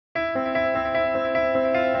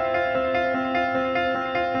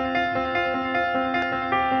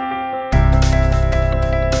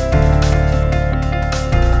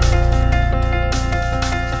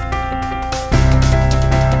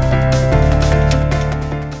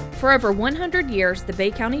For over 100 years, the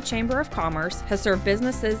Bay County Chamber of Commerce has served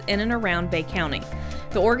businesses in and around Bay County.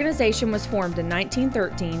 The organization was formed in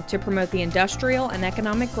 1913 to promote the industrial and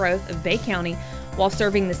economic growth of Bay County while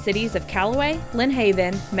serving the cities of Callaway, Lynn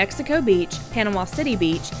Haven, Mexico Beach, Panama City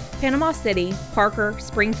Beach, Panama City, Parker,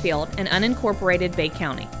 Springfield, and unincorporated Bay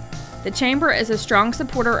County. The Chamber is a strong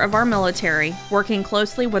supporter of our military, working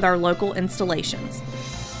closely with our local installations.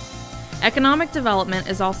 Economic development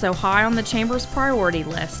is also high on the Chamber's priority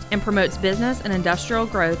list and promotes business and industrial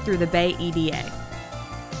growth through the Bay EDA.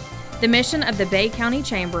 The mission of the Bay County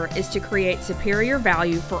Chamber is to create superior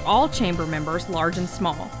value for all Chamber members, large and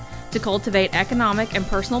small, to cultivate economic and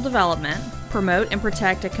personal development, promote and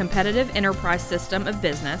protect a competitive enterprise system of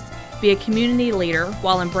business, be a community leader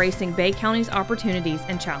while embracing Bay County's opportunities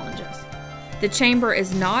and challenges. The Chamber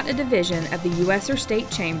is not a division of the U.S. or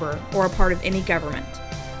state chamber or a part of any government.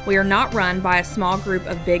 We are not run by a small group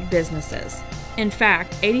of big businesses. In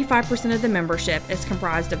fact, 85% of the membership is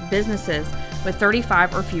comprised of businesses with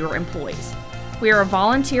 35 or fewer employees. We are a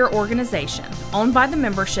volunteer organization, owned by the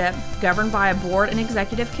membership, governed by a board and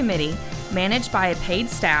executive committee, managed by a paid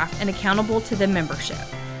staff, and accountable to the membership.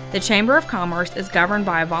 The Chamber of Commerce is governed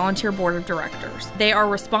by a volunteer board of directors. They are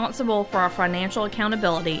responsible for our financial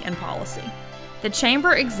accountability and policy. The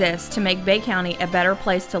Chamber exists to make Bay County a better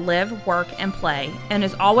place to live, work, and play, and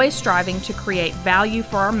is always striving to create value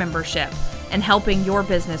for our membership and helping your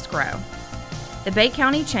business grow. The Bay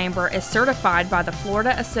County Chamber is certified by the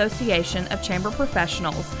Florida Association of Chamber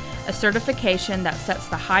Professionals, a certification that sets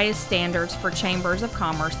the highest standards for chambers of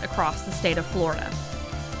commerce across the state of Florida.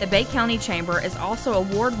 The Bay County Chamber is also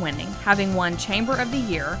award-winning, having won Chamber of the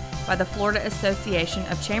Year by the Florida Association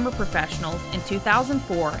of Chamber Professionals in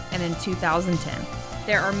 2004 and in 2010.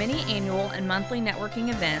 There are many annual and monthly networking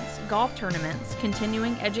events, golf tournaments,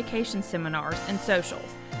 continuing education seminars, and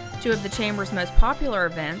socials. Two of the Chamber's most popular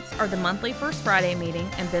events are the monthly First Friday meeting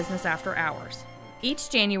and Business After Hours. Each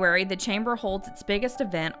January, the Chamber holds its biggest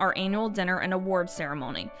event, our annual dinner and awards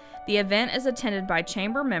ceremony. The event is attended by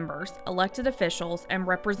Chamber members, elected officials, and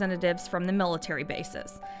representatives from the military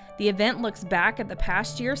bases. The event looks back at the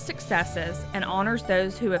past year's successes and honors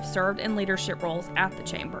those who have served in leadership roles at the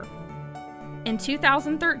Chamber. In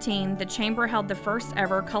 2013, the Chamber held the first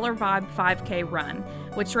ever Color Vibe 5K run,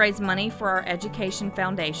 which raised money for our Education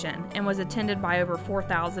Foundation and was attended by over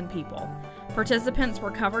 4,000 people. Participants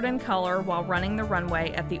were covered in color while running the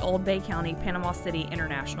runway at the Old Bay County Panama City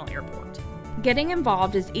International Airport. Getting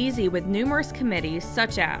involved is easy with numerous committees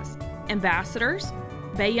such as Ambassadors,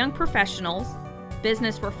 Bay Young Professionals,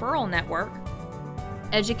 Business Referral Network,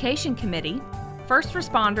 Education Committee, First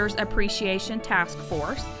Responders Appreciation Task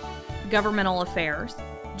Force, Governmental Affairs,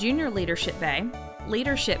 Junior Leadership Bay,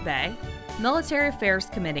 Military Affairs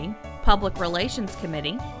Committee, Public Relations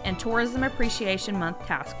Committee, and Tourism Appreciation Month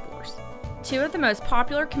Task Force. Two of the most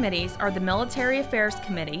popular committees are the Military Affairs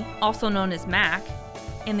Committee, also known as MAC,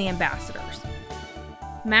 and the Ambassadors.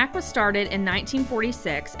 MAC was started in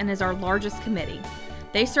 1946 and is our largest committee.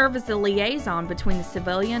 They serve as the liaison between the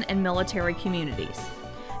civilian and military communities.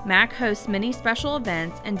 MAC hosts many special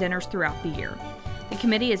events and dinners throughout the year. The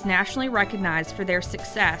committee is nationally recognized for their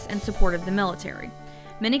success and support of the military.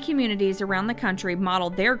 Many communities around the country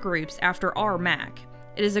modeled their groups after our MAC.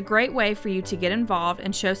 It is a great way for you to get involved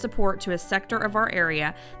and show support to a sector of our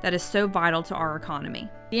area that is so vital to our economy.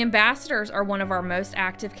 The Ambassadors are one of our most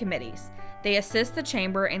active committees. They assist the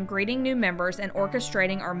Chamber in greeting new members and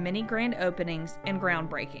orchestrating our many grand openings and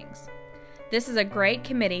groundbreakings. This is a great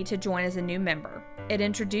committee to join as a new member. It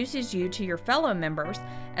introduces you to your fellow members,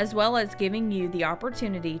 as well as giving you the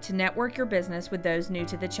opportunity to network your business with those new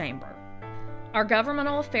to the Chamber. Our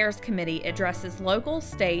Governmental Affairs Committee addresses local,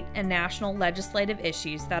 state, and national legislative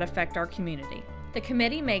issues that affect our community. The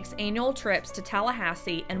committee makes annual trips to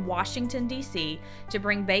Tallahassee and Washington, D.C. to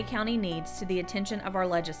bring Bay County needs to the attention of our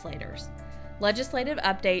legislators. Legislative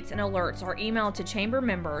updates and alerts are emailed to Chamber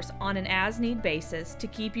members on an as-need basis to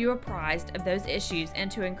keep you apprised of those issues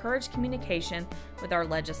and to encourage communication with our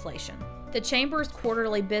legislation. The Chamber's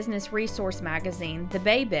quarterly business resource magazine, The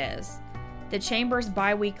Bay Biz, the Chamber's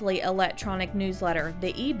biweekly electronic newsletter,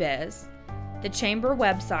 The eBiz, the Chamber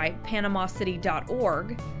website,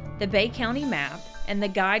 panamacity.org, the Bay County Map, and the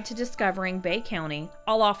Guide to Discovering Bay County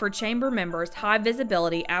all offer Chamber members high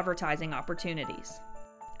visibility advertising opportunities.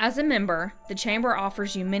 As a member, the Chamber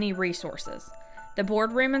offers you many resources. The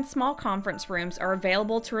boardroom and small conference rooms are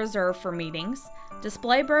available to reserve for meetings,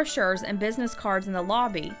 display brochures and business cards in the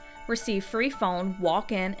lobby, receive free phone,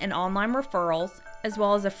 walk-in, and online referrals, as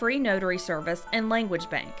well as a free notary service and language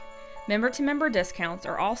bank. Member-to-member discounts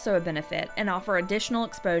are also a benefit and offer additional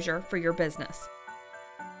exposure for your business.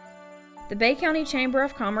 The Bay County Chamber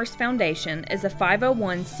of Commerce Foundation is a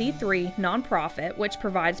 501c3 nonprofit which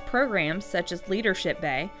provides programs such as Leadership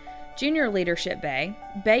Bay, Junior Leadership Bay,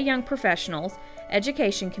 Bay Young Professionals,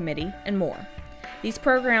 Education Committee, and more. These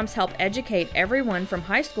programs help educate everyone from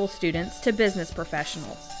high school students to business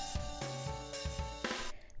professionals.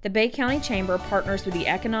 The Bay County Chamber partners with the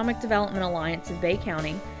Economic Development Alliance of Bay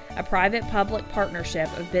County, a private-public partnership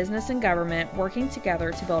of business and government working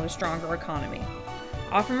together to build a stronger economy.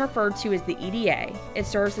 Often referred to as the EDA, it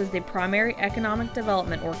serves as the primary economic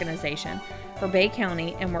development organization for Bay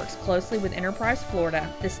County and works closely with Enterprise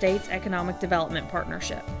Florida, the state's economic development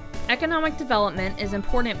partnership. Economic development is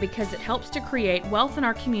important because it helps to create wealth in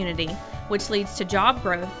our community, which leads to job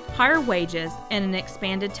growth, higher wages, and an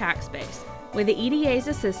expanded tax base. With the EDA's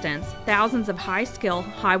assistance, thousands of high-skill,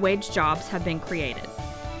 high-wage jobs have been created.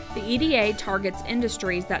 The EDA targets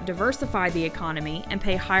industries that diversify the economy and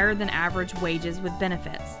pay higher than average wages with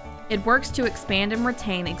benefits. It works to expand and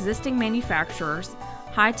retain existing manufacturers,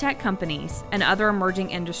 high-tech companies, and other emerging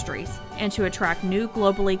industries, and to attract new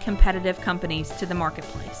globally competitive companies to the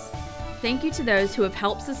marketplace. Thank you to those who have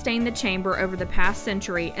helped sustain the Chamber over the past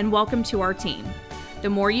century, and welcome to our team. The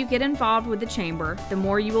more you get involved with the Chamber, the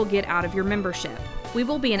more you will get out of your membership. We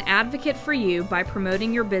will be an advocate for you by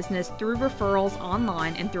promoting your business through referrals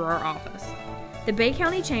online and through our office. The Bay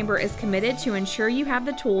County Chamber is committed to ensure you have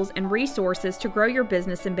the tools and resources to grow your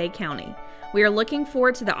business in Bay County. We are looking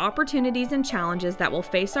forward to the opportunities and challenges that will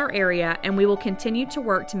face our area, and we will continue to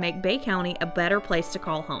work to make Bay County a better place to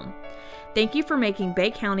call home. Thank you for making Bay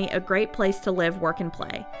County a great place to live, work, and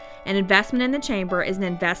play. An investment in the Chamber is an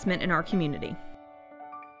investment in our community.